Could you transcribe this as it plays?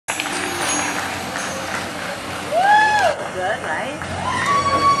good, right?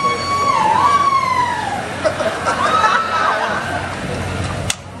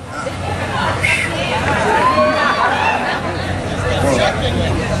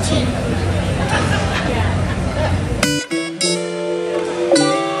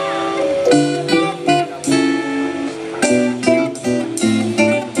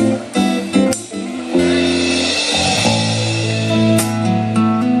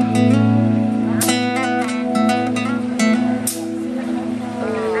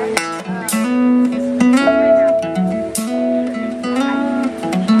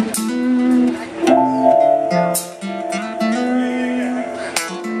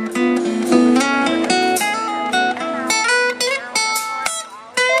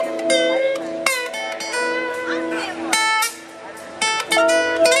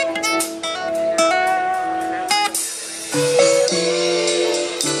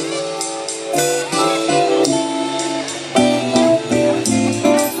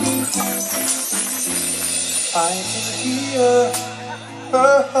 I can hear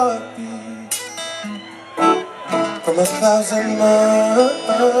her heartbeat from 1,000 miles.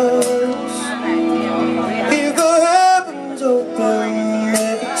 Hear the heavens open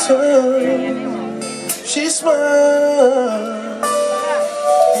every time she smiles.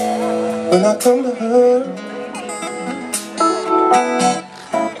 When I come to her,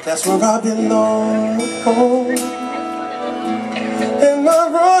 that's where I belong. And I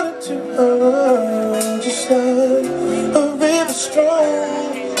run into her just like a river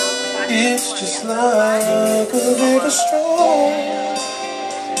strong. It's just like a river strong.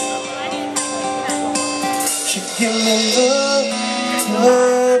 She give me love,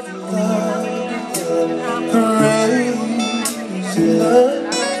 love, love, crazy love.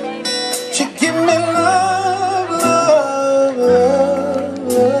 She give me love, love, love,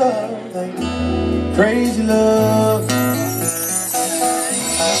 love, like crazy love.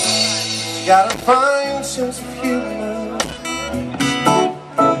 Got a fine sense of humor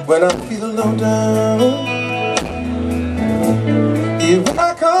when I feel low down. Yeah, when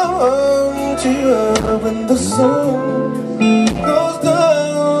I come to her when the sun goes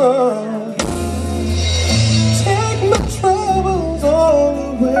down. Take my troubles all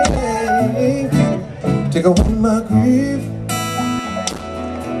away. Take away my grief.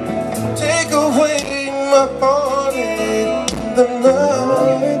 Take away my heartache in the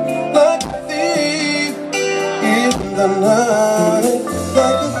night. The night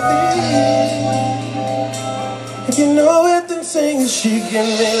like a thief. If you know it, then sing it. She give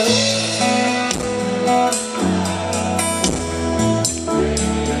me love.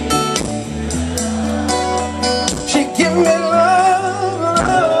 She give me love,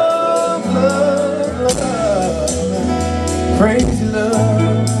 love, love, love, crazy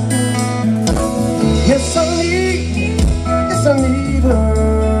love. Yes, I need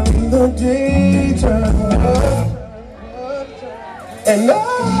her in the daytime. And I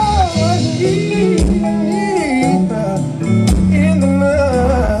need her in the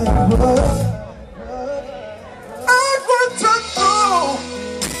night. I want to throw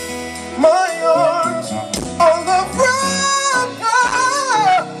my arms on the ground,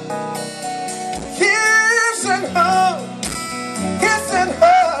 kissing her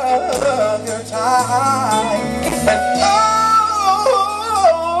tight. And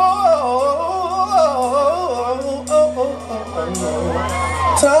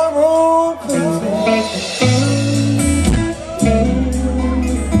Tyrone, please.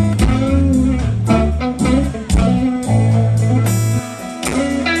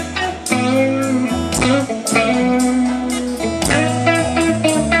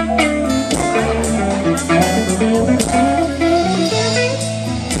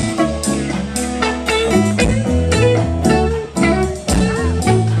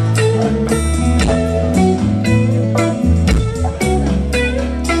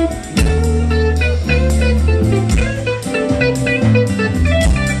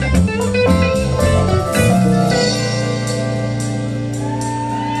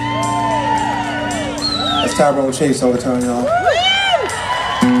 Tyrone Chase all the time, y'all.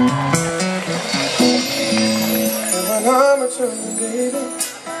 And when I'm returning, baby,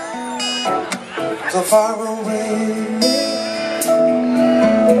 so far away,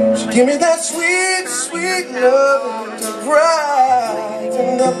 she give me that sweet, sweet love to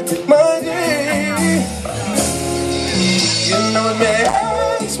brighten up my day. You know it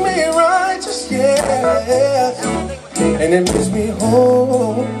makes me righteous, yeah, and it makes me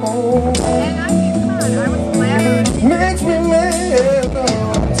whole. Makes me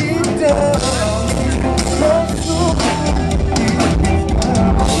mellow deep down.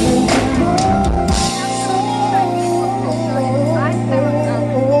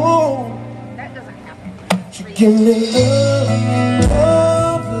 give me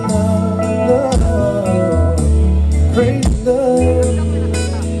love, love, love, crazy love.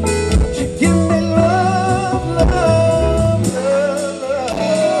 She give me love, love, love,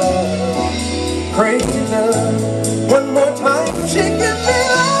 love, crazy love. One more time, she give me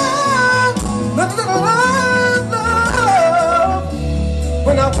love, love, love, love.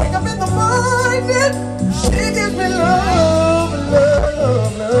 When I wake up in the morning, she gives me love,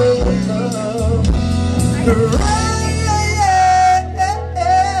 love, love, love.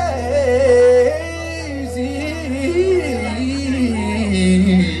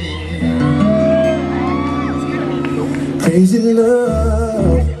 Crazy love.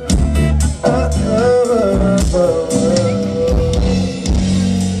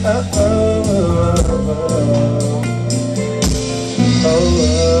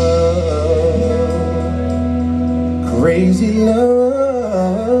 Crazy love.